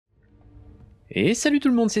Et salut tout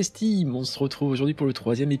le monde, c'est StiM. On se retrouve aujourd'hui pour le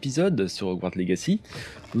 3e épisode sur Hogwarts Legacy.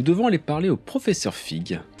 Nous devons aller parler au professeur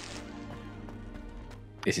Fig.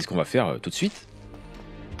 Et c'est ce qu'on va faire tout de suite.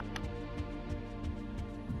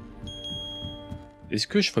 Est-ce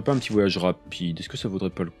que je ferais pas un petit voyage rapide? Est-ce que ça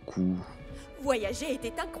vaudrait pas le coup? Voyager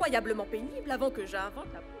était incroyablement pénible avant que j'invente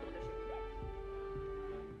la poudre de chocolat.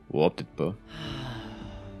 Oh, peut-être pas.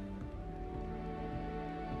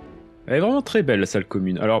 Elle est vraiment très belle la salle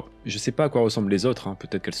commune. Alors, je sais pas à quoi ressemblent les autres, hein.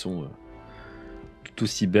 Peut-être qu'elles sont tout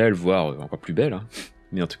aussi belles, voire encore plus belles. Hein.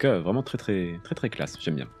 Mais en tout cas, vraiment très classe,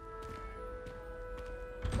 j'aime bien.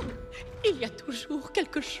 Il y a toujours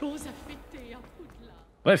quelque chose à fêter à Poudlard.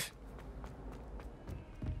 Bref.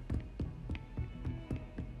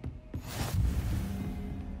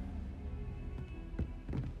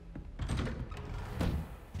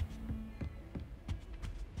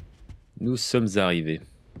 Nous sommes arrivés.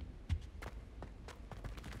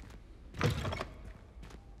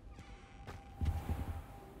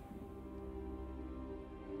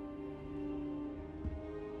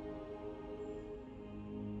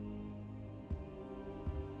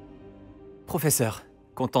 Professeur,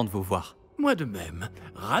 content de vous voir. Moi de même,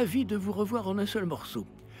 ravi de vous revoir en un seul morceau.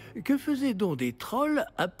 Que faisaient donc des trolls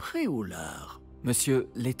après Poudlard? Monsieur,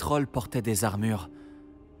 les trolls portaient des armures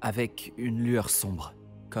avec une lueur sombre,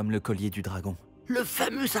 comme le collier du dragon. Le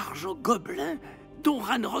fameux argent gobelin dont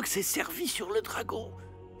Ranrock s'est servi sur le dragon.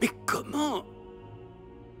 Mais comment?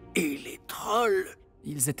 Et les trolls?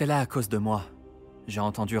 Ils étaient là à cause de moi. J'ai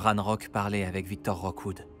entendu Ranrock parler avec Victor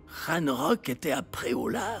Rockwood. Ranrock était après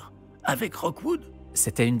Poudlard? Avec Rockwood?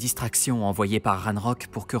 C'était une distraction envoyée par Ranrock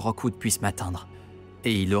pour que Rockwood puisse m'atteindre.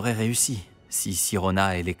 Et il aurait réussi, si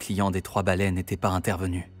Sirona et les clients des Trois Balais n'étaient pas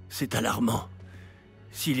intervenus. C'est alarmant.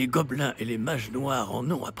 Si les gobelins et les mages noirs en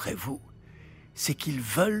ont après vous, c'est qu'ils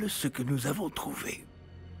veulent ce que nous avons trouvé.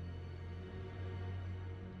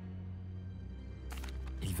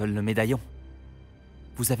 Ils veulent le médaillon.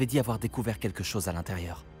 Vous avez dit avoir découvert quelque chose à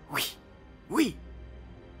l'intérieur. Oui, oui.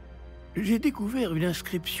 J'ai découvert une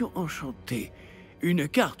inscription enchantée. Une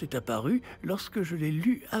carte est apparue lorsque je l'ai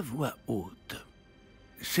lue à voix haute.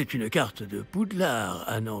 C'est une carte de Poudlard,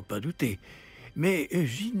 à n'en pas douter. Mais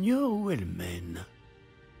j'ignore où elle mène.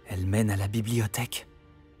 Elle mène à la bibliothèque.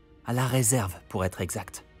 À la réserve, pour être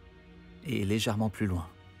exact. Et légèrement plus loin.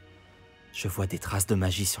 Je vois des traces de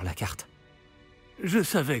magie sur la carte. Je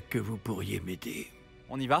savais que vous pourriez m'aider.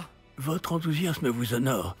 On y va? Votre enthousiasme vous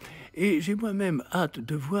honore, et j'ai moi-même hâte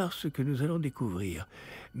de voir ce que nous allons découvrir.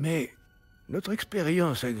 Mais notre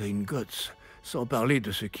expérience à Gringotts, sans parler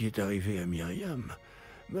de ce qui est arrivé à Myriam,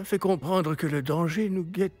 m'a fait comprendre que le danger nous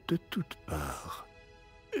guette de toutes parts.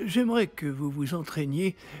 J'aimerais que vous vous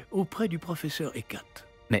entraîniez auprès du professeur Ekat.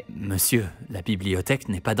 Mais, monsieur, la bibliothèque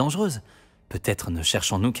n'est pas dangereuse. Peut-être ne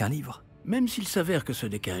cherchons-nous qu'un livre. Même s'il s'avère que ce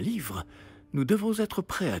n'est qu'un livre, nous devons être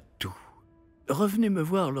prêts à tout. Revenez me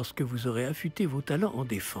voir lorsque vous aurez affûté vos talents en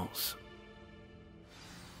défense.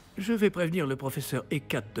 Je vais prévenir le professeur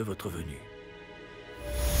Ekat de votre venue.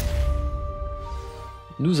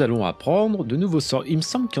 Nous allons apprendre de nouveaux sorts. Il me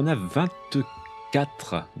semble qu'il y en a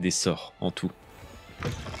 24 des sorts en tout.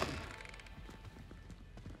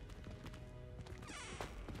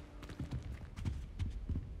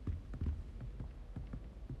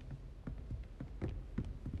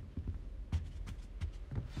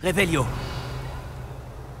 Réveillio.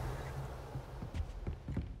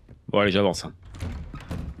 Bon allez, j'avance. Hein.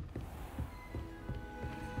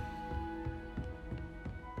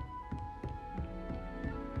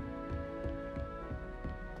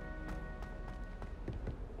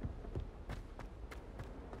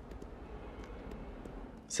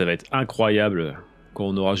 Ça va être incroyable quand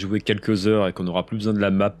on aura joué quelques heures et qu'on aura plus besoin de la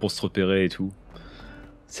map pour se repérer et tout.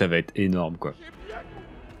 Ça va être énorme quoi.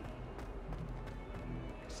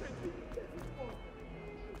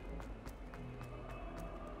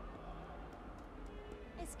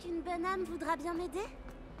 Est-ce qu'une bonne âme voudra bien m'aider?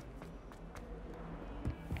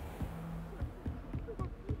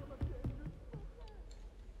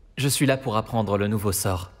 Je suis là pour apprendre le nouveau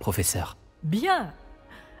sort, professeur. Bien.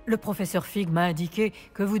 Le professeur Fig m'a indiqué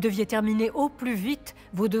que vous deviez terminer au plus vite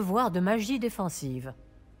vos devoirs de magie défensive.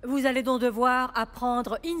 Vous allez donc devoir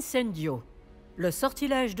apprendre Incendio, le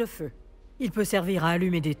sortilège de feu. Il peut servir à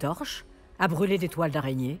allumer des torches, à brûler des toiles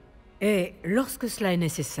d'araignée, et, lorsque cela est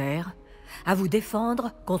nécessaire, à vous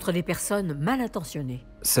défendre contre les personnes mal intentionnées.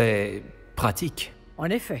 C'est pratique. En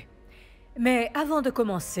effet. Mais avant de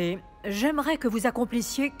commencer, j'aimerais que vous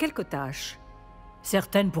accomplissiez quelques tâches.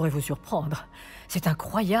 Certaines pourraient vous surprendre. C'est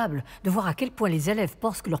incroyable de voir à quel point les élèves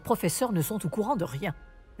pensent que leurs professeurs ne sont au courant de rien.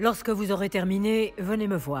 Lorsque vous aurez terminé, venez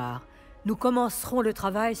me voir. Nous commencerons le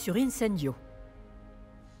travail sur Incendio.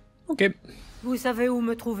 Ok. Vous savez où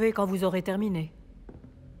me trouver quand vous aurez terminé.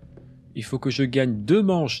 Il faut que je gagne 2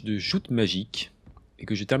 manches de joute magique et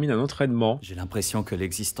que je termine un entraînement. J'ai l'impression que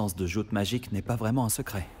l'existence de joutes magiques n'est pas vraiment un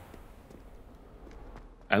secret.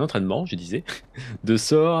 Un entraînement, je disais, de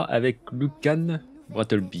sort avec Lucan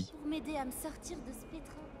Brattleby. Pour m'aider à me sortir de ce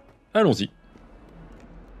pétrin. Allons-y.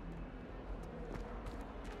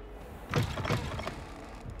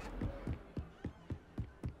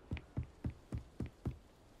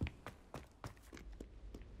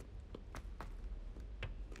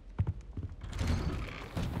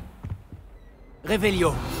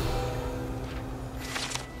 Réveillon.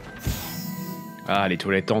 Ah, les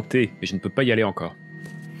toilettes hantées, mais je ne peux pas y aller encore.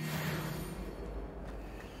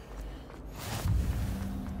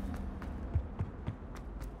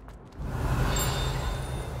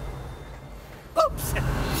 Oups!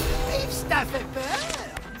 Vive, ça fait peur!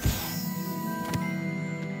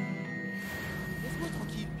 Laisse-moi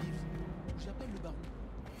tranquille, Pif. J'appelle le baron.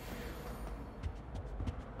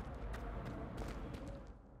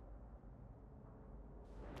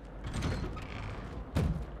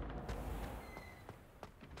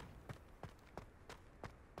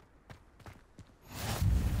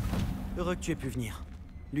 Heureux que tu aies pu venir.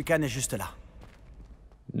 Lucan est juste là.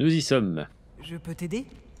 Nous y sommes. Je peux t'aider?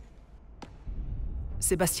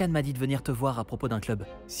 Sébastien m'a dit de venir te voir à propos d'un club.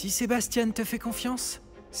 Si Sébastien te fait confiance,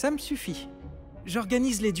 ça me suffit.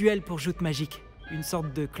 J'organise les duels pour joutes magiques, une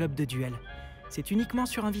sorte de club de duel. C'est uniquement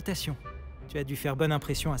sur invitation. Tu as dû faire bonne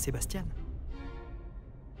impression à Sébastien.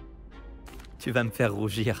 Tu vas me faire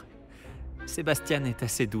rougir. Sébastien est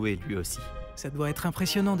assez doué lui aussi. Ça doit être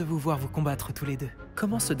impressionnant de vous voir vous combattre tous les deux.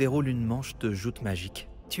 Comment se déroule une manche de joute magique?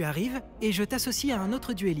 Tu arrives et je t'associe à un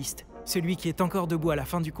autre duelliste. Celui qui est encore debout à la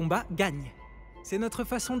fin du combat gagne. C'est notre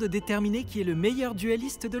façon de déterminer qui est le meilleur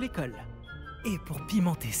duelliste de l'école. Et pour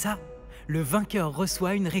pimenter ça, le vainqueur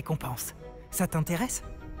reçoit une récompense. Ça t'intéresse?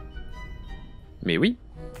 Mais oui.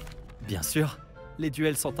 Bien sûr. Les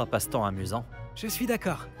duels sont un passe-temps amusant. Je suis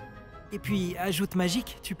d'accord. Et puis, à joute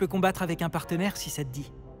magique, tu peux combattre avec un partenaire si ça te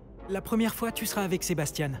dit. La première fois, tu seras avec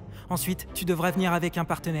Sébastien. Ensuite, tu devras venir avec un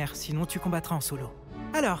partenaire, sinon tu combattras en solo.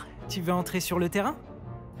 Alors, tu veux entrer sur le terrain?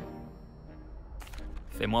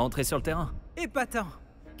 Fais-moi entrer sur le terrain. Épatant!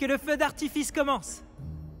 Que le feu d'artifice commence!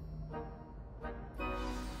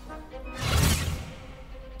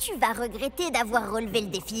 Tu vas regretter d'avoir relevé le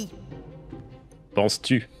défi.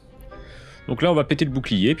 Penses-tu? Donc là, on va péter le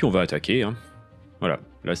bouclier, puis on va attaquer. Hein. Voilà.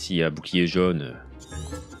 Là, s'il y a bouclier jaune,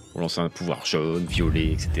 on lance un pouvoir jaune,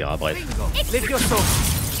 violet, etc. Bref.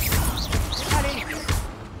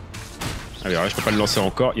 Allez, alors là, je peux pas le lancer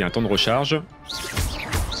encore. Il y a un temps de recharge.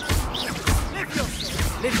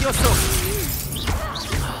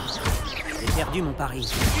 J'ai perdu mon pari.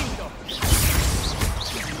 Ce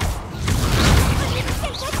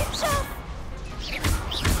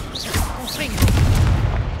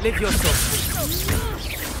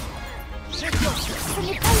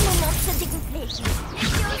n'est pas le moment de se dégonfler.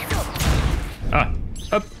 Ah,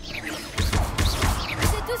 hop. C'est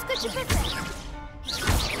tout ce que tu peux faire.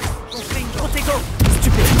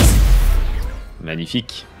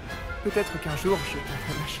 Magnifique. Peut-être qu'un jour, je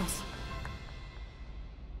donnerai ma chance.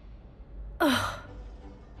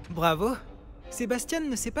 Bravo. Sébastien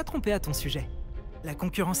ne s'est pas trompé à ton sujet. La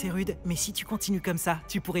concurrence est rude, mais si tu continues comme ça,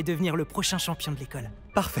 tu pourrais devenir le prochain champion de l'école.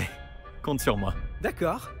 Parfait. Compte sur moi.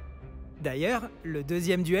 D'accord. D'ailleurs, le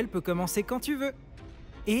deuxième duel peut commencer quand tu veux.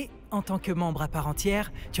 Et, en tant que membre à part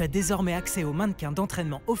entière, tu as désormais accès au mannequin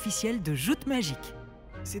d'entraînement officiel de joute magique.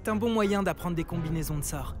 C'est un bon moyen d'apprendre des combinaisons de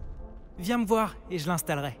sorts. Viens me voir et je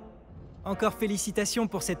l'installerai. Encore félicitations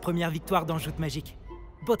pour cette première victoire dans joute magique.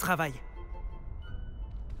 Beau travail.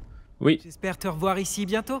 Oui. J'espère te revoir ici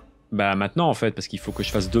bientôt. Bah maintenant, en fait, parce qu'il faut que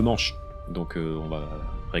je fasse 2 manches. Donc on va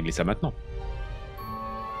régler ça maintenant.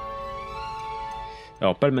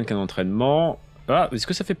 Alors, pas le mannequin d'entraînement. Ah, est-ce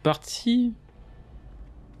que ça fait partie...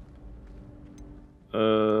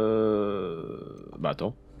 Bah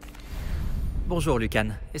attends. Bonjour Lucan.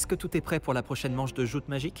 Est-ce que tout est prêt pour la prochaine manche de joute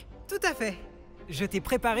magique? Tout à fait. Je t'ai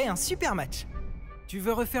préparé un super match. Tu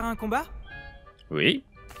veux refaire un combat? Oui.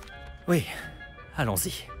 Oui.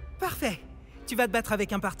 Allons-y. Parfait. Tu vas te battre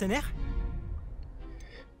avec un partenaire?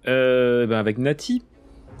 Bah avec Nati.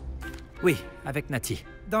 Oui, avec Nati.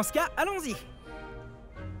 Dans ce cas, allons-y.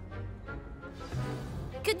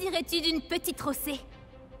 Que dirais-tu d'une petite rossée?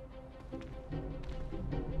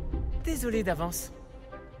 Désolé d'avance.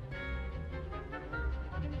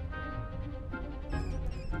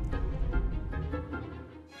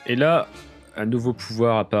 Et là, un nouveau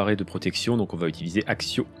pouvoir apparaît de protection, donc on va utiliser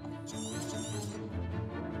Axio.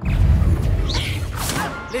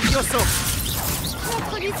 Les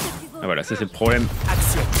Montre-lui ce que tu vaux. Ah voilà, ça c'est le problème.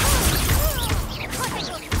 Action.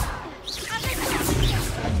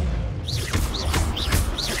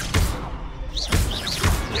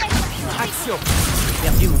 Action.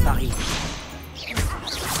 Perdu mon pari.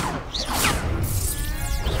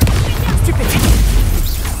 Stupéfiant.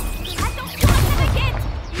 Attention à ta baguette.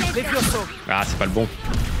 Les piochons. Ah, c'est pas le bon.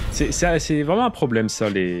 C'est vraiment un problème ça,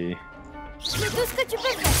 les... C'est tout ce que tu peux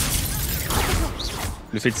faire.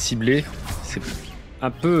 Le fait de cibler, c'est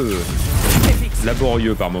un peu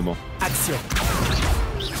laborieux par moment. Action.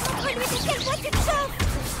 Montre-lui de quelle voie tu te chauffes.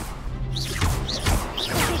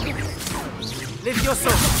 Les piochons.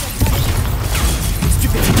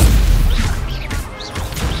 Stupéfiant.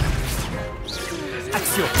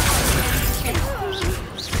 Action.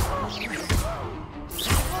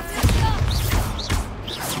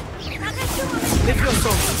 Les piochons.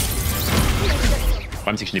 Le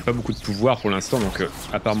problème c'est que je n'ai pas beaucoup de pouvoir pour l'instant, donc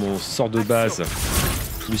à part mon sort de base,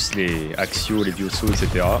 plus les axios, les biosaux,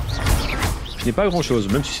 etc. Je n'ai pas grand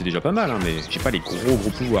chose, même si c'est déjà pas mal, hein, mais j'ai pas les gros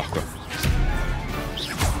pouvoirs quoi.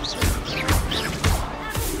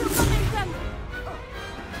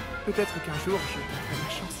 Peut-être qu'un jour, je tenterai ma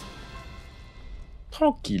chance.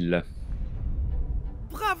 Tranquille.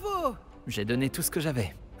 Bravo! J'ai donné tout ce que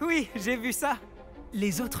j'avais. Oui, j'ai vu ça.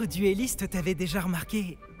 Les autres duellistes t'avaient déjà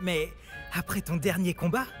remarqué, mais après ton dernier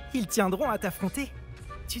combat, ils tiendront à t'affronter.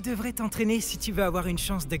 Tu devrais t'entraîner si tu veux avoir une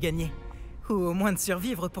chance de gagner, ou au moins de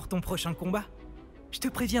survivre pour ton prochain combat. Je te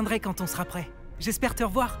préviendrai quand on sera prêt. J'espère te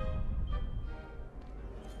revoir.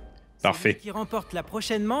 Parfait. Celui qui remporte la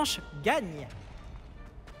prochaine manche gagne.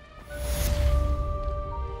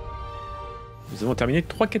 Nous avons terminé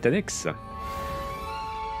 3 quêtes annexes.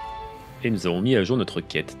 Et nous avons mis à jour notre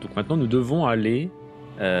quête. Donc maintenant nous devons aller...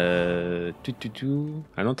 un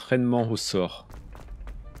entraînement au sort.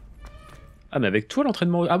 Ah mais avec toi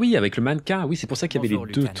l'entraînement... Ah oui, avec le mannequin. Oui, c'est pour ça qu'il y avait Bonjour,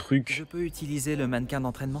 les deux Lucan. trucs. Je peux utiliser le mannequin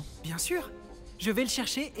d'entraînement? Bien sûr. Je vais le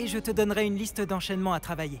chercher et je te donnerai une liste d'enchaînements à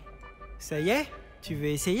travailler. Ça y est? Tu veux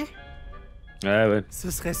essayer? Ah ouais.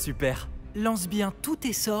 Ce serait super. Lance bien tous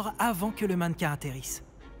tes sorts avant que le mannequin atterrisse.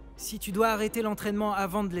 Si tu dois arrêter l'entraînement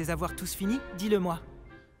avant de les avoir tous finis, dis-le-moi.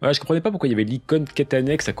 Ouais, je comprenais pas pourquoi il y avait l'icône quête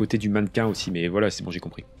annexe à côté du mannequin aussi, mais voilà, c'est bon, j'ai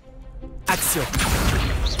compris. Action.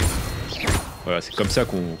 Voilà, c'est comme ça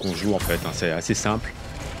qu'on joue en fait, hein, c'est assez simple.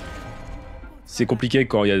 C'est compliqué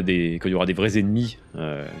quand il y aura des vrais ennemis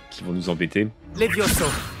qui vont nous embêter. Les biosos.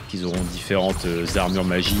 Qu'ils auront différentes armures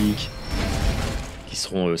magiques, qui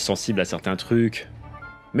seront sensibles à certains trucs.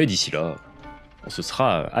 Mais d'ici là, on se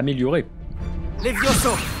sera amélioré. Les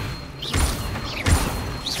biosos.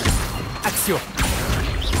 Action.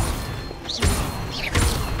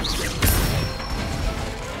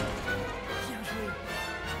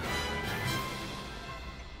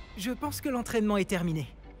 Je pense que l'entraînement est terminé.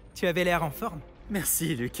 Tu avais l'air en forme.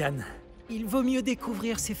 Merci, Lucan. Il vaut mieux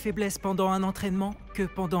découvrir ses faiblesses pendant un entraînement que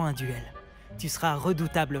pendant un duel. Tu seras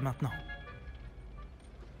redoutable maintenant.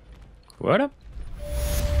 Voilà.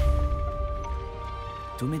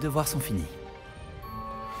 Tous mes devoirs sont finis.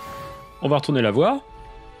 On va retourner la voir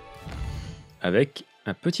avec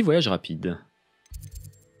un petit voyage rapide.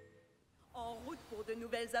 En route pour de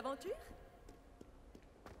nouvelles aventures?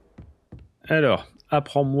 Alors,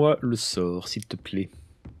 apprends-moi le sort, s'il te plaît.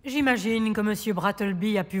 J'imagine que Monsieur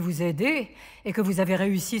Brattleby a pu vous aider et que vous avez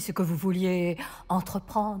réussi ce que vous vouliez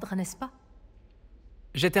entreprendre, n'est-ce pas?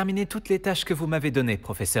 J'ai terminé toutes les tâches que vous m'avez données,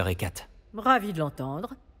 professeur Ekat. Ravi de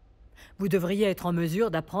l'entendre. Vous devriez être en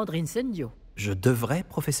mesure d'apprendre Incendio. Je devrais,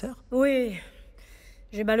 professeur? Oui.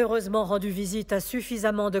 J'ai malheureusement rendu visite à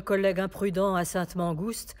suffisamment de collègues imprudents à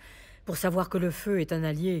Sainte-Mangouste pour savoir que le feu est un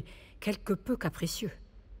allié quelque peu capricieux.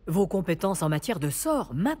 Vos compétences en matière de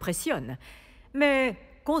sorts m'impressionnent, mais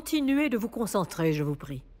continuez de vous concentrer, je vous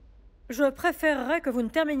prie. Je préférerais que vous ne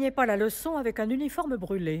terminiez pas la leçon avec un uniforme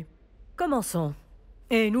brûlé. Commençons.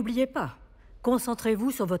 Et n'oubliez pas,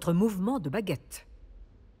 concentrez-vous sur votre mouvement de baguette.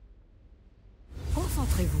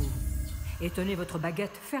 Concentrez-vous et tenez votre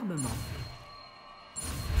baguette fermement.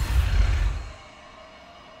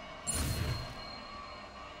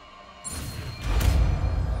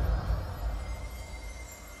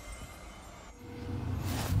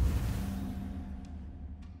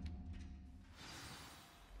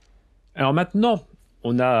 Alors maintenant,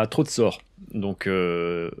 on a trop de sorts, donc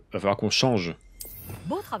va falloir qu'on change.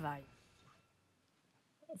 Beau travail.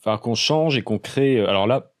 Va falloir qu'on change et qu'on crée... Alors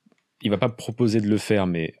là, il va pas me proposer de le faire,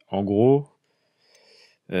 mais en gros,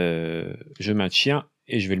 je maintiens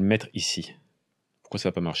et je vais le mettre ici. Pourquoi ça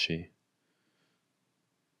va pas marcher?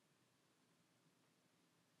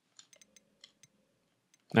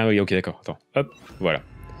 Ah oui, ok, d'accord. Attends, hop, voilà.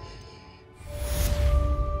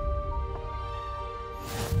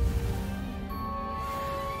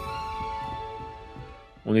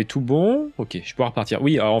 On est tout bon. Ok, je peux repartir.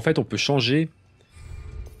 Oui, alors en fait, on peut changer.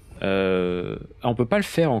 On peut pas le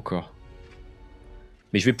faire encore.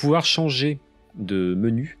 Mais je vais pouvoir changer de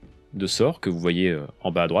menu, de sort, que vous voyez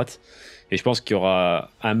en bas à droite. Et je pense qu'il y aura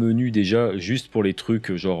un menu déjà juste pour les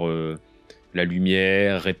trucs genre la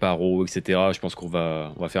lumière, réparo, etc. Je pense qu'on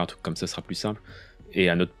va faire un truc comme ça, ce sera plus simple. Et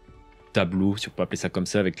un autre tableau, si on peut appeler ça comme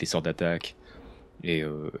ça, avec les sorts d'attaque et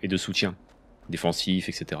de soutien défensif,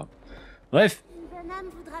 etc. Bref,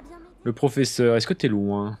 le professeur, est-ce que t'es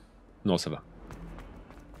loin? Non, ça va.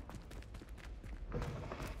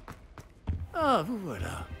 Ah, vous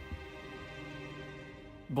voilà.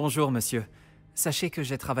 Bonjour, monsieur. Sachez que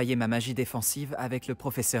j'ai travaillé ma magie défensive avec le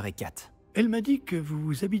professeur Ekat. Elle m'a dit que vous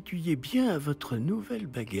vous habituiez bien à votre nouvelle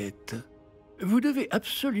baguette. Vous devez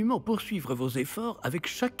absolument poursuivre vos efforts avec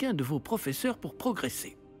chacun de vos professeurs pour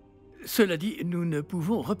progresser. Cela dit, nous ne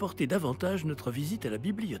pouvons reporter davantage notre visite à la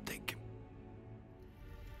bibliothèque.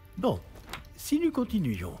 Bon, si nous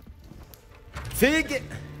continuions... Fig,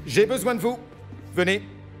 j'ai besoin de vous. Venez.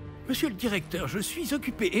 Monsieur le directeur, je suis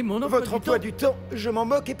occupé et mon emploi Votre emploi du temps, je m'en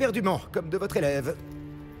moque éperdument, comme de votre élève.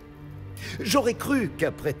 J'aurais cru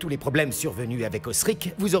qu'après tous les problèmes survenus avec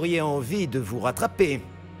Osric, vous auriez envie de vous rattraper.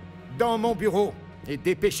 Dans mon bureau, et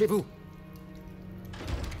dépêchez-vous.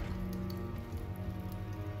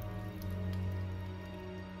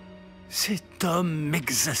 Cet homme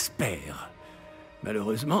m'exaspère.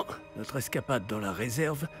 Malheureusement, notre escapade dans la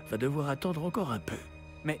réserve va devoir attendre encore un peu.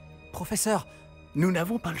 Mais, professeur... Nous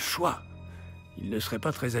n'avons pas le choix. Il ne serait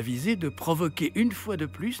pas très avisé de provoquer une fois de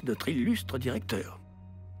plus notre illustre directeur.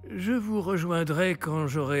 Je vous rejoindrai quand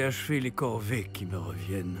j'aurai achevé les corvées qui me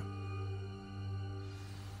reviennent.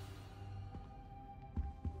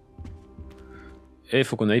 Et il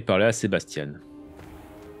faut qu'on aille parler à Sébastien.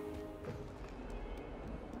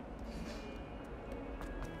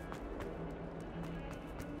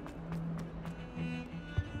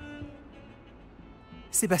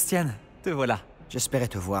 Sébastien, te voilà. J'espérais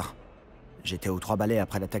te voir. J'étais aux 3 balais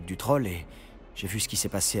après l'attaque du troll et j'ai vu ce qui s'est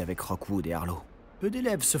passé avec Rockwood et Harlow. Peu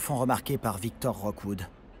d'élèves se font remarquer par Victor Rockwood.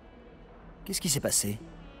 Qu'est-ce qui s'est passé?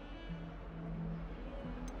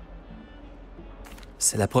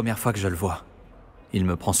 C'est la première fois que je le vois. Il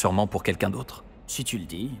me prend sûrement pour quelqu'un d'autre. Si tu le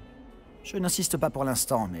dis. Je n'insiste pas pour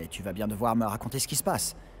l'instant, mais tu vas bien devoir me raconter ce qui se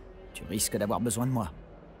passe. Tu risques d'avoir besoin de moi.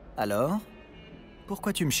 Alors?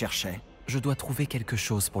 Pourquoi tu me cherchais? Je dois trouver quelque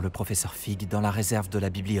chose pour le professeur Fig dans la réserve de la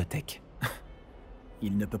bibliothèque.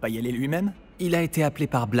 Il ne peut pas y aller lui-même? Il a été appelé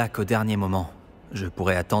par Black au dernier moment. Je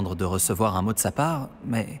pourrais attendre de recevoir un mot de sa part,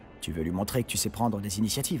 mais... Tu veux lui montrer que tu sais prendre des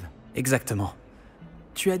initiatives? Exactement.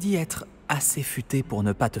 Tu as dit être assez futé pour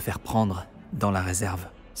ne pas te faire prendre dans la réserve.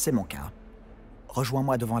 C'est mon cas.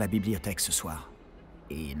 Rejoins-moi devant la bibliothèque ce soir.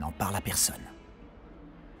 Et n'en parle à personne.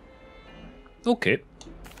 Ok.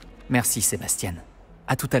 Merci Sébastien.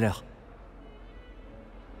 À tout à l'heure.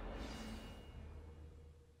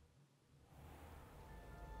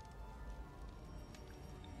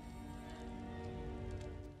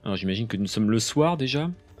 Alors j'imagine que nous sommes le soir déjà.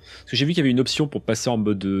 Parce que j'ai vu qu'il y avait une option pour passer en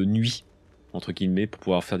mode nuit, entre guillemets, pour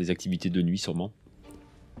pouvoir faire des activités de nuit sûrement.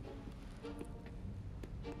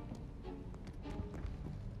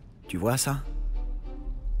 Tu vois ça?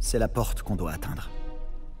 C'est la porte qu'on doit atteindre.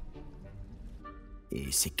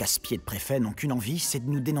 Et ces casse-pieds de préfets n'ont qu'une envie, c'est de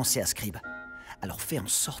nous dénoncer à Scribe. Alors fais en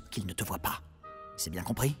sorte qu'ils ne te voient pas. C'est bien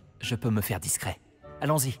compris? Je peux me faire discret.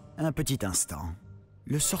 Allons-y. Un petit instant.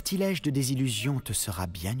 Le sortilège de désillusion te sera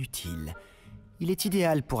bien utile. Il est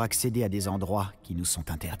idéal pour accéder à des endroits qui nous sont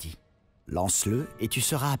interdits. Lance-le et tu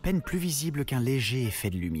seras à peine plus visible qu'un léger effet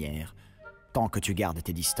de lumière, tant que tu gardes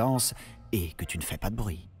tes distances et que tu ne fais pas de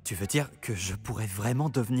bruit. Tu veux dire que je pourrais vraiment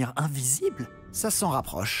devenir invisible? Ça s'en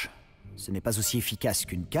rapproche. Ce n'est pas aussi efficace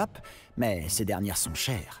qu'une cape, mais ces dernières sont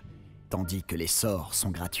chères, tandis que les sorts sont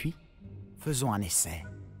gratuits. Faisons un essai.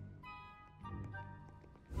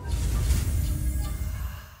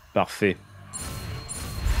 Parfait.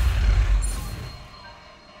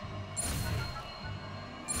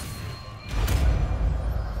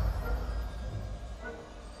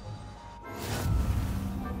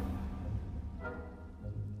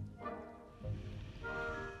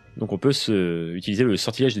 Donc on peut utiliser le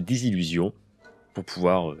sortilège de désillusion pour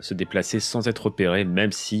pouvoir se déplacer sans être repéré,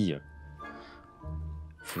 même si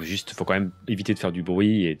faut quand même éviter de faire du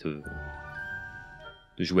bruit et de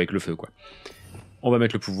jouer avec le feu, quoi. On va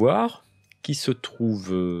mettre le pouvoir qui se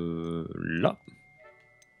trouve là.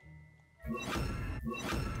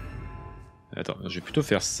 Attends, je vais plutôt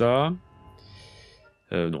faire ça.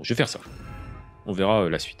 Non, je vais faire ça. On verra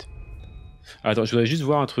la suite. Attends, je voudrais juste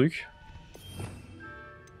voir un truc.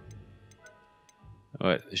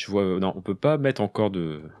 Ouais, je vois... Non, on peut pas mettre encore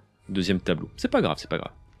de deuxième tableau. C'est pas grave, c'est pas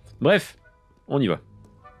grave. Bref, on y va.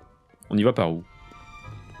 On y va par où?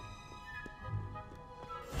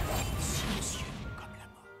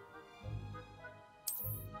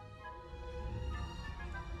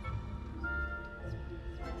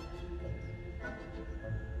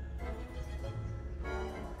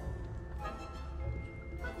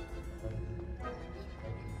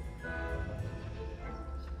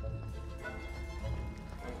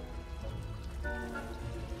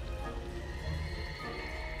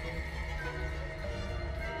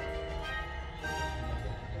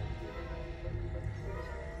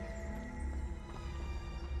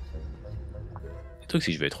 Le truc,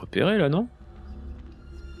 c'est que je vais être repéré là, non?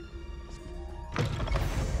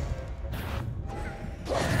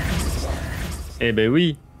 Eh ben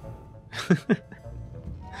oui. Bah,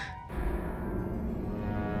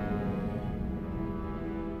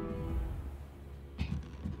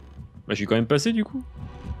 je suis quand même passé du coup.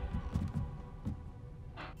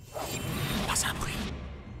 Pas un bruit.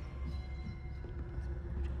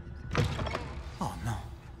 Oh non,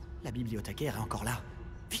 la bibliothécaire est encore là.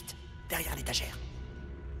 Vite, derrière l'étagère.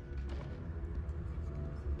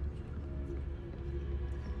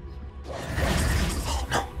 Oh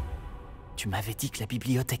non. Tu m'avais dit que la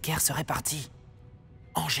bibliothécaire serait partie.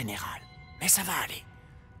 En général, mais ça va aller.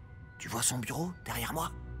 Tu vois son bureau derrière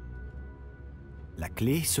moi? La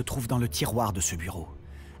clé se trouve dans le tiroir de ce bureau.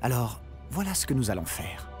 Alors, voilà ce que nous allons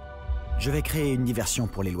faire. Je vais créer une diversion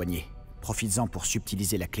pour l'éloigner. Profites-en pour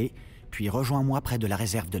subtiliser la clé, puis rejoins-moi près de la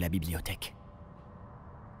réserve de la bibliothèque.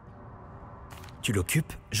 Tu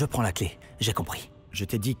l'occupes, je prends la clé. J'ai compris. Je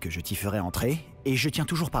t'ai dit que je t'y ferai entrer, et je tiens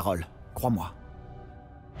toujours parole. Crois-moi.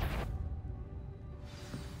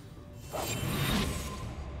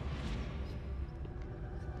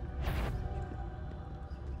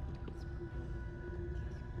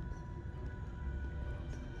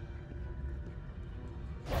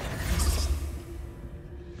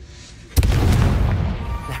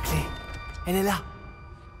 Elle est là.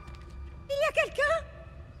 Il y a quelqu'un?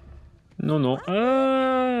 Non, non.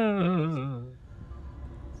 Ah.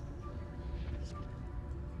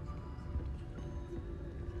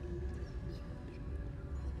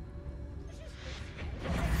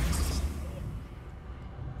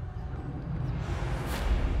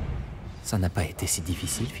 Ça n'a pas été si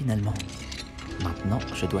difficile finalement. Maintenant,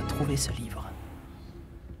 je dois trouver ce livre.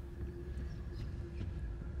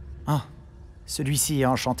 Ah, celui-ci est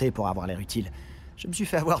enchanté pour avoir l'air utile. Je me suis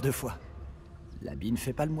fait avoir 2 fois. L'habit ne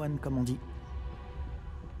fait pas le moine, comme on dit.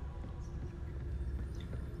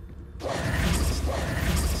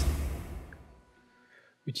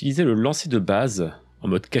 Utilisez le lancer de base en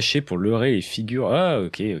mode caché pour leurrer les figures. Ah,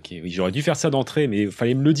 ok, ok. Oui, j'aurais dû faire ça d'entrée, mais il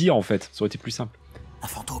fallait me le dire en fait. Ça aurait été plus simple. Un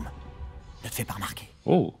fantôme. Ne te fais pas remarquer.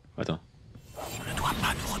 Oh, attends. On ne doit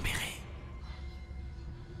pas nous repérer.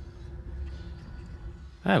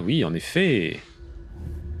 Ah oui, en effet.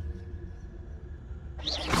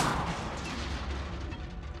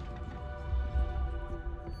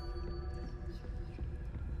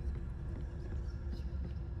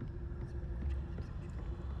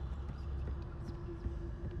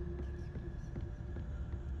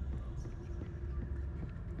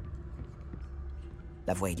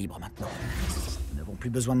 La voie est libre maintenant. Nous n'avons plus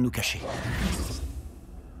besoin de nous cacher.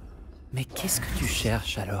 Mais qu'est-ce que tu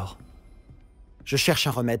cherches alors? Je cherche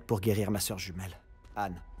un remède pour guérir ma sœur jumelle,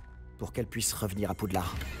 Anne, pour qu'elle puisse revenir à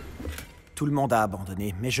Poudlard. Tout le monde a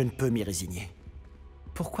abandonné, mais je ne peux m'y résigner.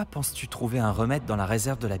 Pourquoi penses-tu trouver un remède dans la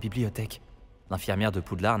réserve de la bibliothèque? L'infirmière de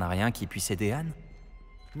Poudlard n'a rien qui puisse aider Anne?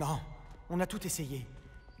 Non, on a tout essayé.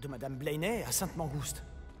 De Madame Blaney à Sainte-Mangouste.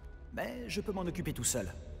 Mais je peux m'en occuper tout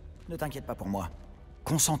seul. Ne t'inquiète pas pour moi.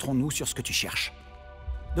 Concentrons-nous sur ce que tu cherches.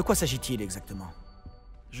 De quoi s'agit-il exactement?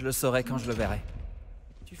 Je le saurai quand je le verrai.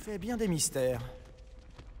 Tu fais bien des mystères.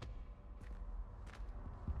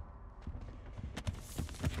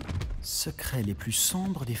 Secrets les plus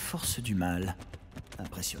sombres des forces du mal.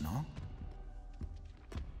 Impressionnant.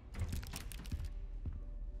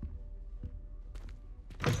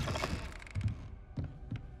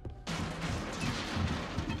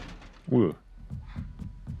 Ouais.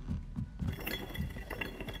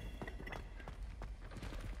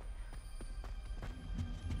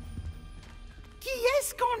 Qui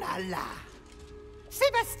est-ce qu'on a là?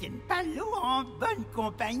 Sébastien Palot en bonne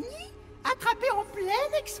compagnie, attrapé en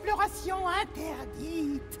pleine exploration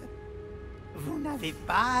interdite. Vous n'avez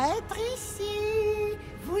pas à être ici.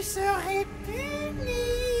 Vous serez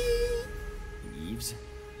punis. Livre,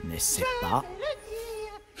 n'essaie pas. Je vais le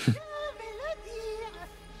dire. Je vais le dire.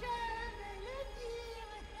 Je vais le dire.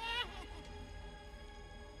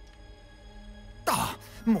 Ah,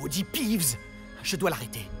 Maudit Peeves! Je dois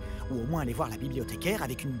l'arrêter. Ou au moins aller voir la bibliothécaire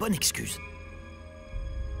avec une bonne excuse.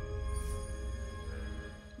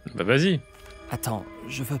 Bah vas-y. Attends,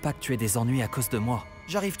 je veux pas que tu aies des ennuis à cause de moi.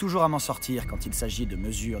 J'arrive toujours à m'en sortir quand il s'agit de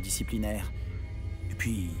mesures disciplinaires. Et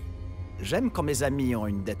puis, j'aime quand mes amis ont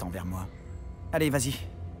une dette envers moi. Allez, vas-y.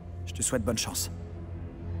 Je te souhaite bonne chance.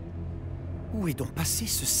 Où est donc passé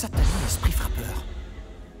ce satané esprit frappeur?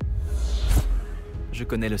 Je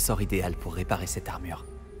connais le sort idéal pour réparer cette armure.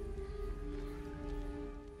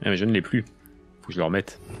 Ah mais je ne l'ai plus. Faut que je le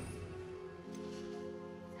remette.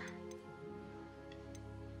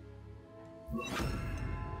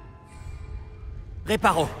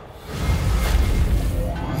 Réparo.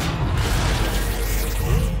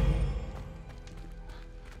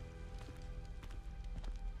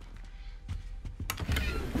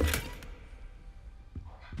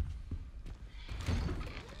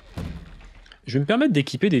 Je vais me permettre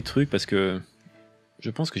d'équiper des trucs parce que je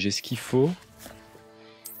pense que j'ai ce qu'il faut.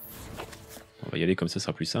 On va y aller comme ça, ce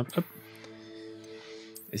sera plus simple. Hop.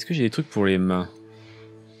 Est-ce que j'ai des trucs pour les mains?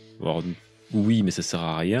 Alors, oui, mais ça sert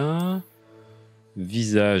à rien.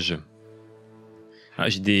 Visage. Ah,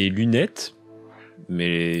 j'ai des lunettes,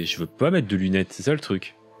 mais je veux pas mettre de lunettes, c'est ça le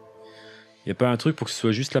truc. Y a pas un truc pour que ce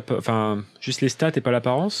soit juste juste les stats et pas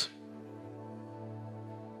l'apparence?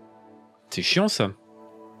 C'est chiant ça.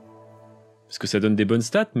 Parce que ça donne des bonnes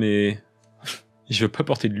stats, mais je veux pas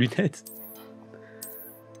porter de lunettes.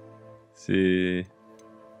 C'est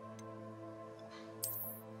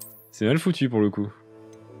mal foutu pour le coup.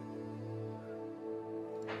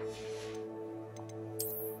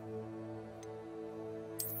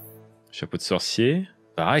 Chapeau de sorcier.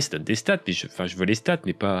 Pareil, ça donne des stats, mais je veux les stats,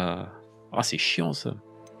 mais pas... Ah, c'est chiant ça.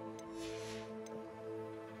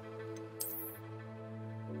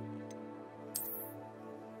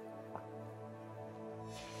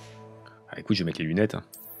 Ah, écoute, je vais mettre les lunettes. Hein.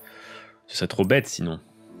 Ce serait trop bête sinon.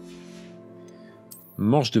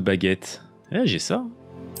 Manche de baguette. Eh, j'ai ça.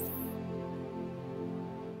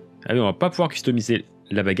 Ah oui, on va pas pouvoir customiser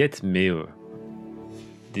la baguette, mais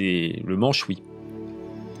le manche, oui.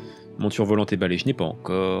 Monture volante et balai, je n'ai pas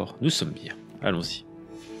encore. Nous sommes bien. Allons-y.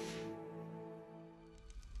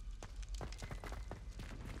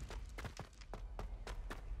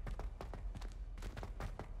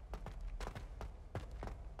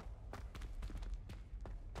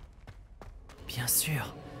 Bien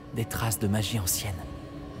sûr, des traces de magie ancienne.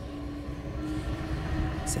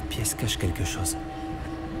 Cette pièce cache quelque chose.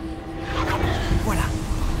 Voilà.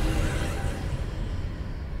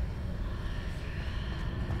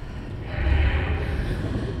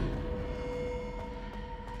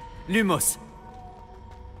 Lumos.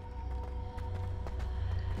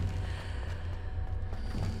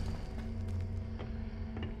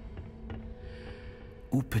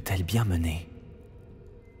 Où peut-elle bien mener?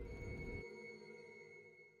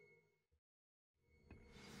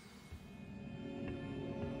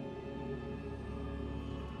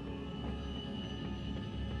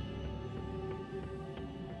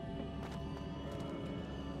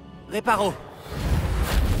 Réparo.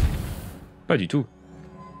 Pas du tout.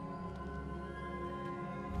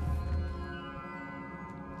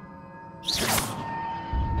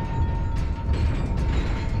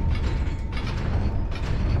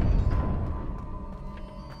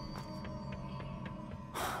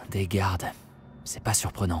 Des gardes. C'est pas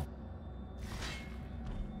surprenant.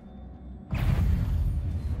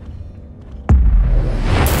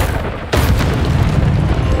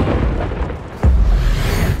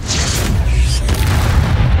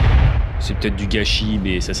 C'est peut-être du gâchis,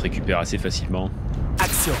 mais ça se récupère assez facilement.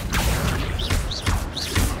 Action.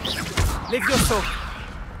 Levioso.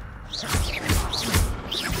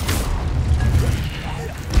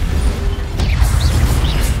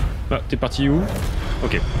 Ah, t'es parti où?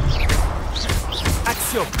 Ok.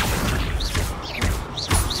 Action.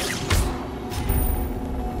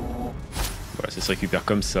 Voilà, ça se récupère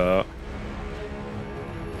comme ça.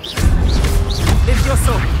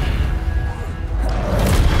 Levioso.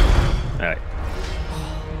 Ouais.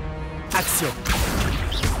 Action.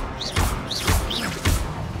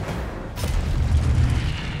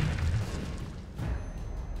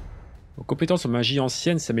 Vos compétences en magie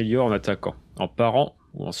ancienne s'améliorent en attaquant, en parant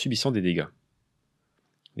ou en subissant des dégâts.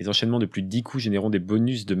 Les enchaînements de plus de 10 coups généreront des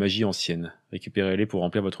bonus de magie ancienne. Récupérez-les pour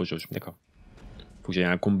remplir votre jauge. D'accord. Faut que j'aille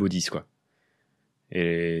un combo 10 quoi.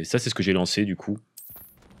 Et ça c'est ce que j'ai lancé du coup.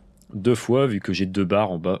 2 fois vu que j'ai 2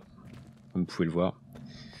 barres en bas. Comme vous pouvez le voir.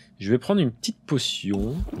 Je vais prendre une petite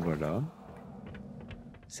potion. Voilà.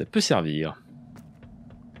 Ça peut servir.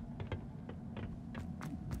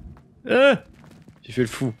 Ah, j'ai fait le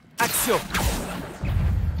fou. Action.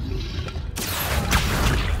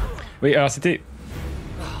 Oui, alors c'était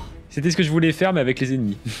ce que je voulais faire, mais avec les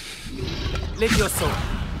ennemis. Levioso.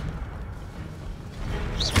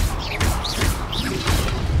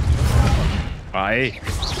 Allez.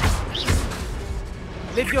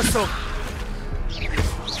 Levioso.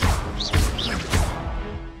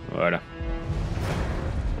 Voilà.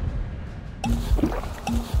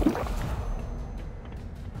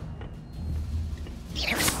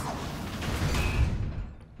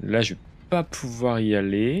 Là, je vais pas pouvoir y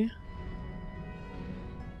aller.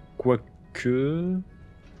 Quoique...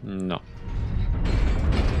 Non.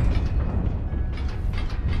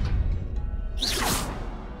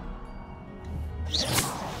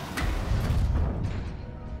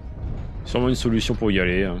 Sûrement une solution pour y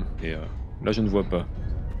aller. Hein. Et là, je ne vois pas.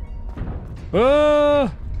 Oh!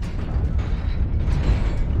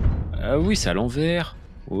 Ah oui, c'est à l'envers.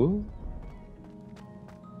 Oh.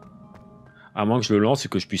 À moins que je le lance et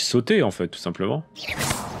que je puisse sauter, en fait, tout simplement.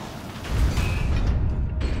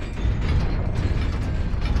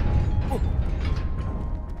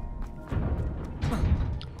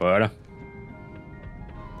 Voilà.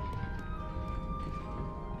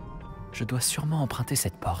 Je dois sûrement emprunter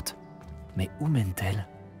cette porte. Mais où mène-t-elle?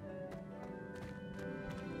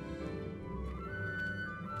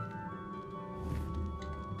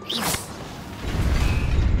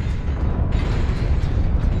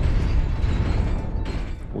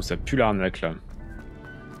 Oh, ça pue l'arnaque, là.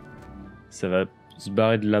 Ça va se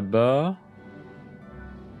barrer de là-bas.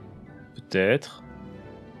 Peut-être.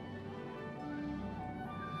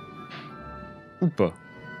 Ou pas.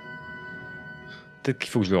 Peut-être qu'il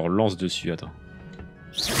faut que je le relance dessus, attends.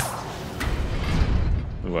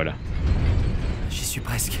 Voilà. J'y suis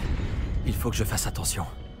presque. Il faut que je fasse attention.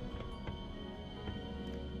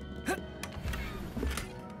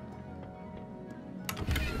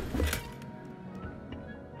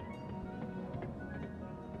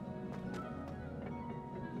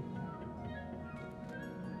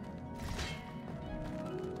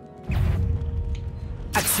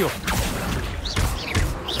 Action.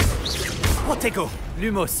 Protego.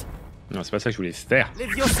 Lumos. Non, c'est pas ça que je voulais faire.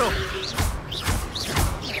 Levioso.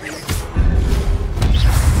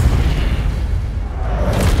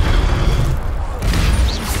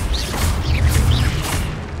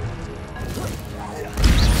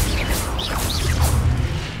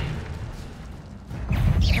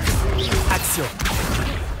 Action.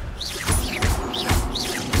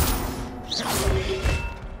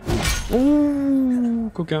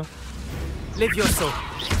 Ouh, coquin. Levioso.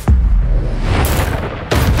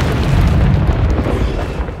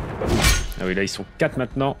 Ah oui, là, ils sont 4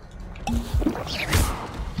 maintenant.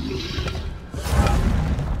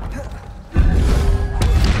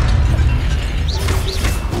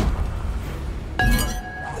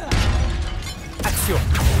 Action.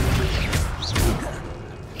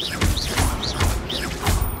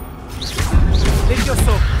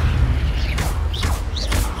 Levioso.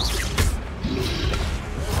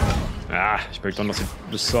 Ah, j'ai pas eu le temps de lancer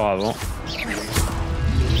le sort avant.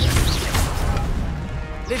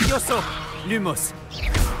 Levioso. Lumos.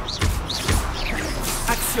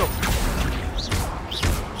 Action.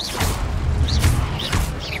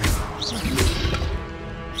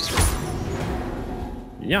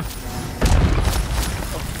 Bien.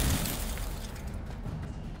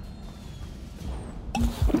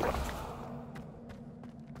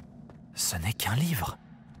 Ce n'est qu'un livre.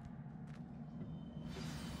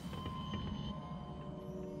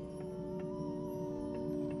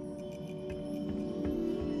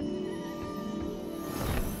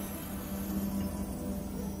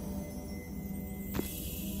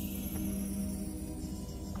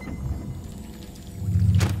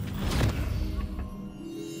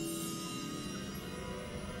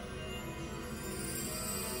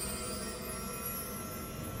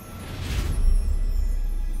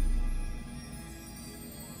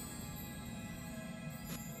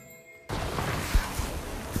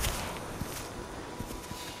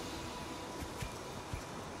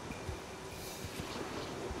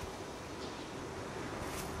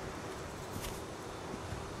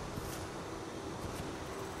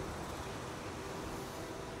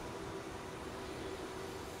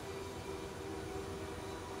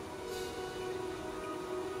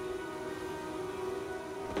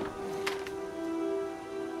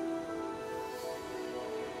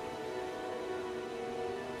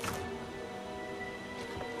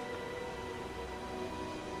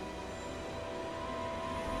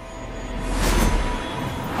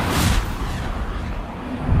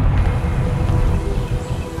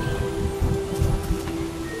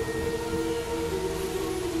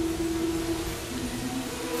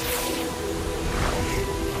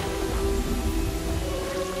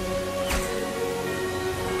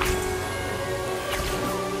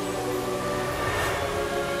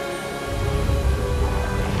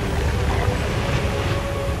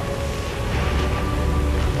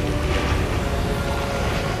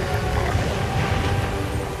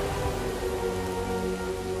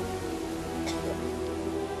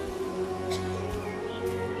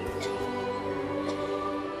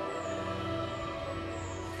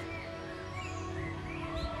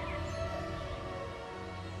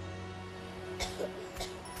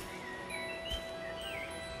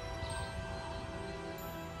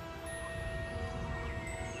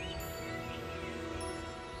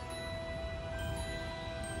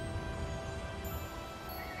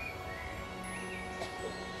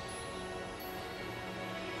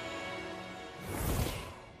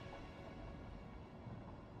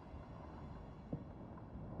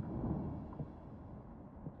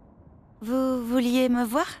 Vous vouliez me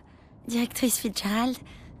voir? Directrice Fitzgerald,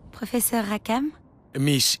 professeur Rackham?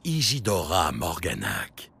 Miss Isidora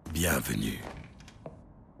Morganac, bienvenue.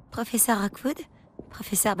 Professeur Rockwood?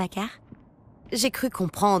 Professeur Baccar? J'ai cru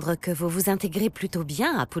comprendre que vous vous intégrez plutôt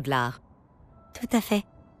bien à Poudlard. Tout à fait.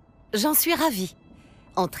 J'en suis ravie.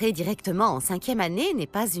 Entrer directement en 5e année n'est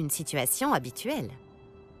pas une situation habituelle.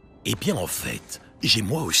 Eh bien, en fait, j'ai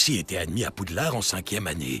moi aussi été admis à Poudlard en 5e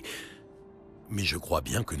année. Mais je crois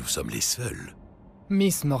bien que nous sommes les seuls.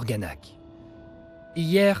 Miss Morganac,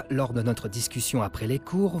 hier, lors de notre discussion après les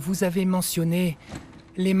cours, vous avez mentionné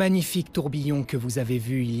les magnifiques tourbillons que vous avez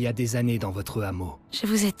vus il y a des années dans votre hameau. Je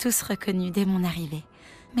vous ai tous reconnus dès mon arrivée.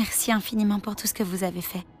 Merci infiniment pour tout ce que vous avez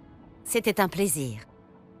fait. C'était un plaisir.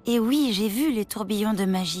 Et oui, j'ai vu les tourbillons de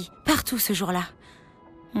magie, partout ce jour-là.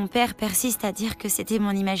 Mon père persiste à dire que c'était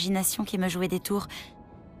mon imagination qui me jouait des tours,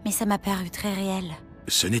 mais ça m'a paru très réel.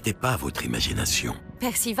 Ce n'était pas votre imagination.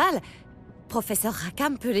 Percival, professeur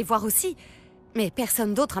Rackham peut les voir aussi, mais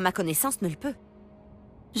personne d'autre à ma connaissance ne le peut.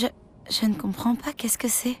 Je ne comprends pas, qu'est-ce que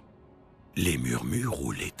c'est? Les murmures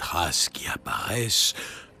ou les traces qui apparaissent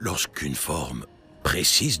lorsqu'une forme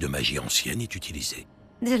précise de magie ancienne est utilisée.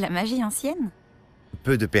 De la magie ancienne?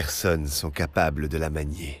 Peu de personnes sont capables de la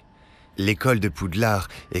manier. L'école de Poudlard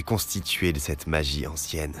est constituée de cette magie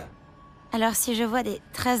ancienne. Alors si je vois des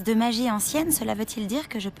traces de magie ancienne, cela veut-il dire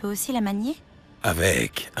que je peux aussi la manier?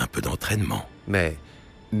 Avec un peu d'entraînement. Mais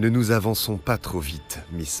ne nous avançons pas trop vite,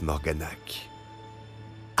 Miss Morganac.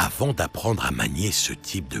 Avant d'apprendre à manier ce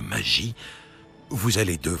type de magie, vous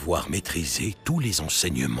allez devoir maîtriser tous les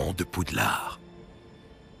enseignements de Poudlard.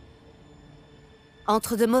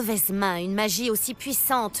 Entre de mauvaises mains, une magie aussi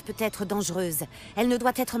puissante peut être dangereuse. Elle ne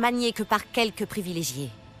doit être maniée que par quelques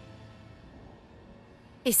privilégiés.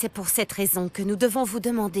 Et c'est pour cette raison que nous devons vous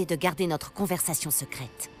demander de garder notre conversation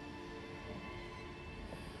secrète.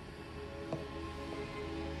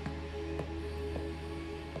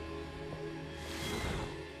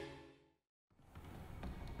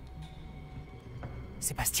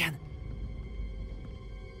 Sébastien?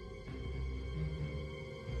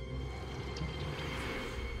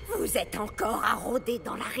 Vous êtes encore à rôder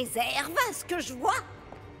dans la réserve, à ce que je vois.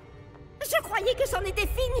 Je croyais que c'en était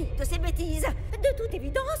fini de ces bêtises. De toute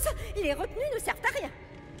évidence, les retenues ne servent à rien.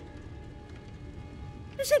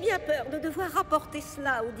 J'ai bien peur de devoir rapporter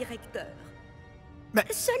cela au directeur. Mais...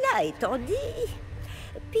 Cela étant dit,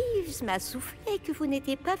 Peeves m'a soufflé que vous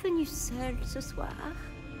n'étiez pas venu seul ce soir.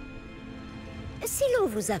 Si l'on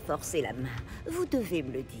vous a forcé la main, vous devez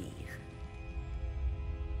me le dire.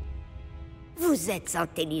 Vous êtes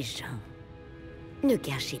intelligent. Ne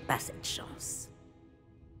gâchez pas cette chance.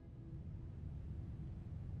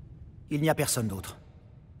 Il n'y a personne d'autre.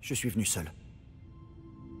 Je suis venu seul.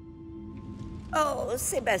 Oh,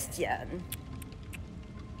 Sébastien.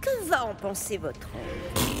 Que va en penser votre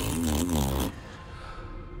oncle?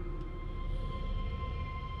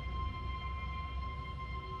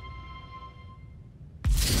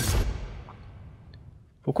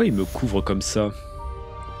 Pourquoi il me couvre comme ça?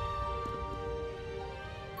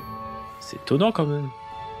 C'est étonnant quand même.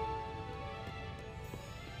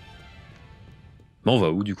 Mais on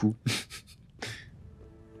va où du coup?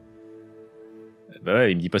 Bah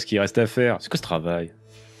ouais, il me dit pas ce qu'il reste à faire. C'est quoi ce travail?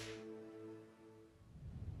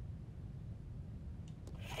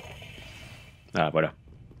 Ah voilà.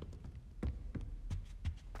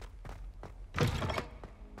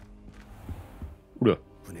 Oula.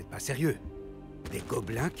 Vous n'êtes pas sérieux? Des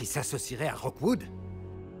gobelins qui s'associeraient à Rockwood?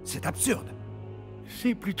 C'est absurde.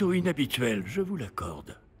 C'est plutôt inhabituel, je vous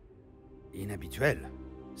l'accorde. Inhabituel?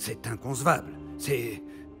 C'est inconcevable. C'est...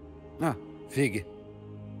 Ah, Fig,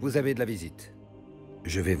 vous avez de la visite.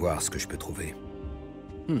 Je vais voir ce que je peux trouver.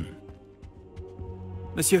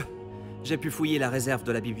 Monsieur, j'ai pu fouiller la réserve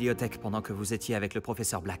de la bibliothèque pendant que vous étiez avec le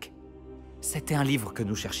professeur Black. C'était un livre que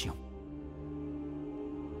nous cherchions.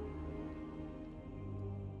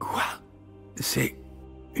 Quoi? C'est...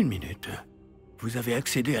 Une minute. Vous avez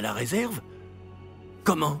accédé à la réserve?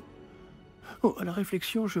 Comment? Oh, à la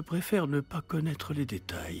réflexion, je préfère ne pas connaître les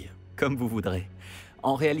détails. Comme vous voudrez.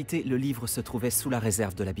 En réalité, le livre se trouvait sous la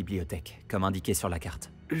réserve de la bibliothèque, comme indiqué sur la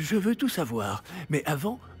carte. Je veux tout savoir, mais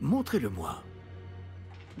avant, montrez-le-moi.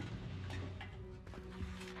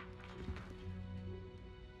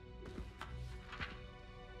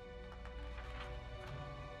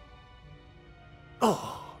 Oh!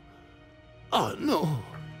 Oh non!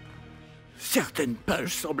 Certaines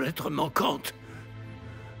pages semblent être manquantes.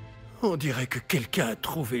 On dirait que quelqu'un a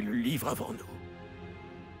trouvé le livre avant nous.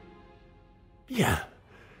 Bien.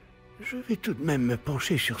 Je vais tout de même me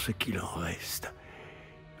pencher sur ce qu'il en reste.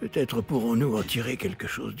 Peut-être pourrons-nous en tirer quelque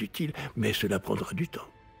chose d'utile, mais cela prendra du temps.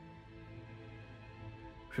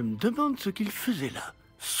 Je me demande ce qu'il faisait là,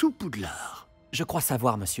 sous Poudlard. Je crois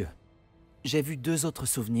savoir, monsieur. J'ai vu 2 autres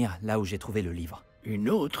souvenirs là où j'ai trouvé le livre. Une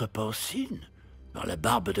autre pancine? Dans la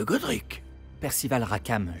barbe de Godric? Percival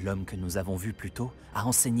Rackham, l'homme que nous avons vu plus tôt, a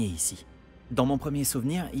enseigné ici. Dans mon premier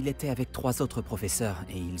souvenir, il était avec 3 autres professeurs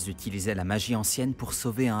et ils utilisaient la magie ancienne pour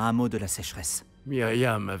sauver un hameau de la sécheresse.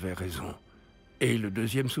 Myriam avait raison. Et le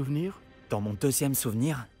deuxième souvenir? Dans mon deuxième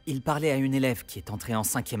souvenir, il parlait à une élève qui est entrée en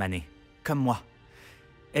 5e année, comme moi.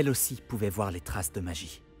 Elle aussi pouvait voir les traces de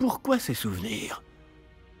magie. Pourquoi ces souvenirs?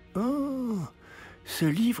 Oh, ce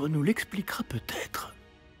livre nous l'expliquera peut-être.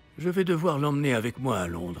 Je vais devoir l'emmener avec moi à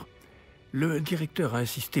Londres. Le directeur a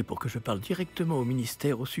insisté pour que je parle directement au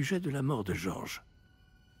ministère au sujet de la mort de Georges.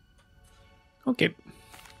 Ok.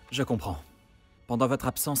 Je comprends. Pendant votre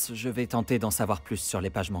absence, je vais tenter d'en savoir plus sur les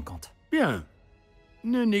pages manquantes. Bien.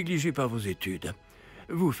 Ne négligez pas vos études.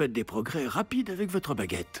 Vous faites des progrès rapides avec votre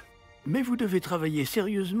baguette. Mais vous devez travailler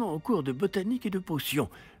sérieusement au cours de botanique et de potions.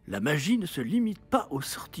 La magie ne se limite pas au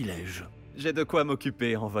sortilège. J'ai de quoi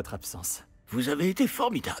m'occuper en votre absence. Vous avez été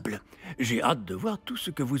formidable. J'ai hâte de voir tout ce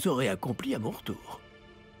que vous aurez accompli à mon retour.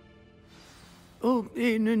 Oh,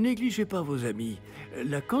 et ne négligez pas vos amis.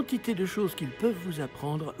 La quantité de choses qu'ils peuvent vous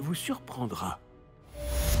apprendre vous surprendra.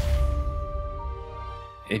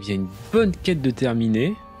 Eh bien, une bonne quête de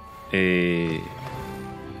terminée. Et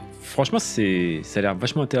franchement, ça a l'air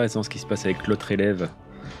vachement intéressant ce qui se passe avec l'autre élève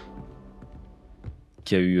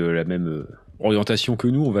qui a eu la même orientation que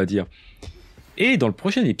nous, on va dire. Et dans le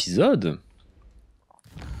prochain épisode,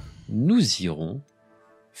 nous irons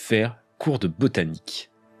faire cours de botanique.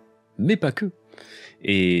 Mais pas que.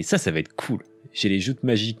 Et ça va être cool. J'ai les joutes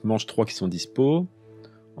magiques manche 3 qui sont dispo.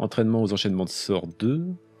 Entraînement aux enchaînements de sorts 2.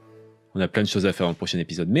 On a plein de choses à faire dans le prochain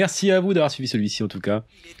épisode. Merci à vous d'avoir suivi celui-ci en tout cas.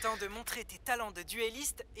 Il est temps de montrer tes talents de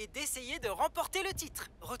duelliste et d'essayer de remporter le titre.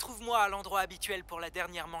 Retrouve-moi à l'endroit habituel pour la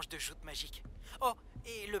dernière manche de joute magique. Oh,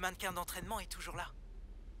 et le mannequin d'entraînement est toujours là.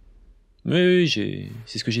 Oui,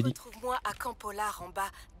 c'est ce que j'ai dit. Retrouve-moi à Camp Pollard en bas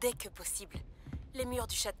dès que possible. Les murs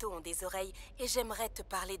du château ont des oreilles et j'aimerais te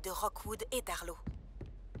parler de Rockwood et d'Arlo.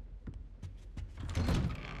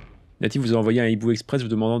 Nati vous a envoyé un hibou express vous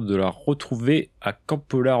demandant de la retrouver à Camp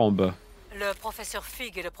Pollard en bas. Le professeur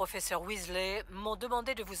Fig et le professeur Weasley m'ont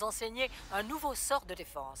demandé de vous enseigner un nouveau sort de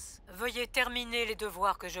défense. Veuillez terminer les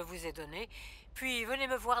devoirs que je vous ai donnés, puis venez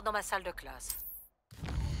me voir dans ma salle de classe.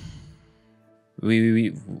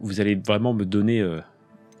 Oui, vous allez vraiment me donner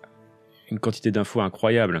une quantité d'infos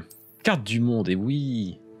incroyable. Carte du monde, et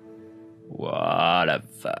oui. Waouh, la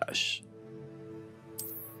vache.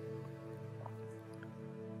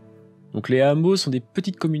 Donc les hameaux sont des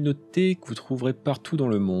petites communautés que vous trouverez partout dans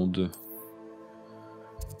le monde.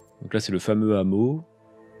 Donc là c'est le fameux hameau.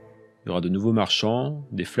 Il y aura de nouveaux marchands,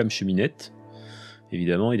 des flammes cheminettes,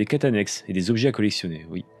 évidemment, et des quêtes annexes, et des objets à collectionner,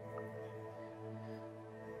 oui.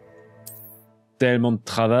 Tellement de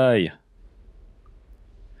travail.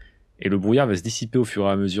 Et le brouillard va se dissiper au fur et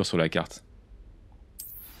à mesure sur la carte.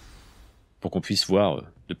 Pour qu'on puisse voir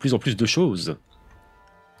de plus en plus de choses.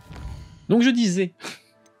 Donc je disais...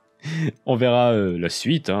 On verra la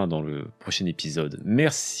suite dans le prochain épisode.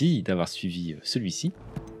 Merci d'avoir suivi celui-ci.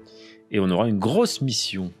 Et on aura une grosse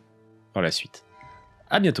mission par la suite.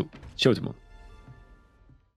 À bientôt. Ciao tout le monde.